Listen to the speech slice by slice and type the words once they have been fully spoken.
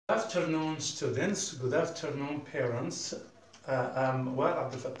Good afternoon, students. Good afternoon, parents. I'm Wael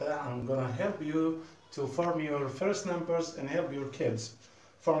Abdel Fattah. I'm going to help you to form your first numbers and help your kids.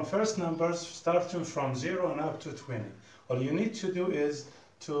 Form first numbers starting from 0 and up to 20. All you need to do is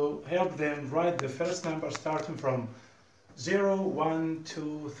to help them write the first number starting from 0, 1,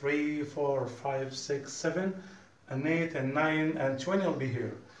 2, 3, 4, 5, 6, 7, and 8, and 9, and 20 will be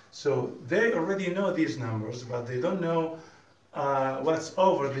here. So they already know these numbers, but they don't know what's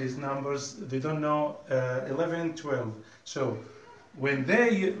over these numbers. They don't know 11, 12. So when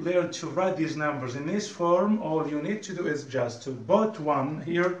they learn to write these numbers in this form, all you need to do is just to put 1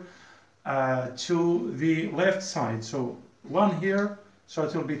 here to the left side. So 1 here, so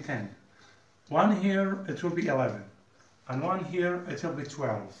it will be 10. 1 here, it will be 11. And 1 here, it will be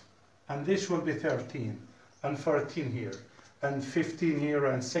 12. And this will be 13. And 14 here. And 15 here,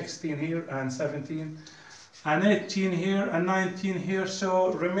 and 16 here, and 17. And 18 here, and 19 here,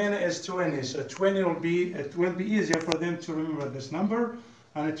 so remaining is 20. So 20 it will be easier for them to remember this number,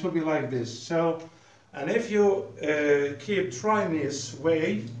 and it will be like this. So, and if you keep trying this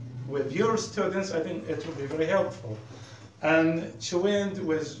way with your students, I think it will be very helpful. And to end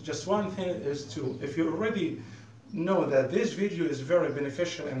with just one thing is to, if you already know that this video is very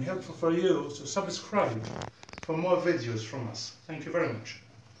beneficial and helpful for you, so subscribe for more videos from us. Thank you very much.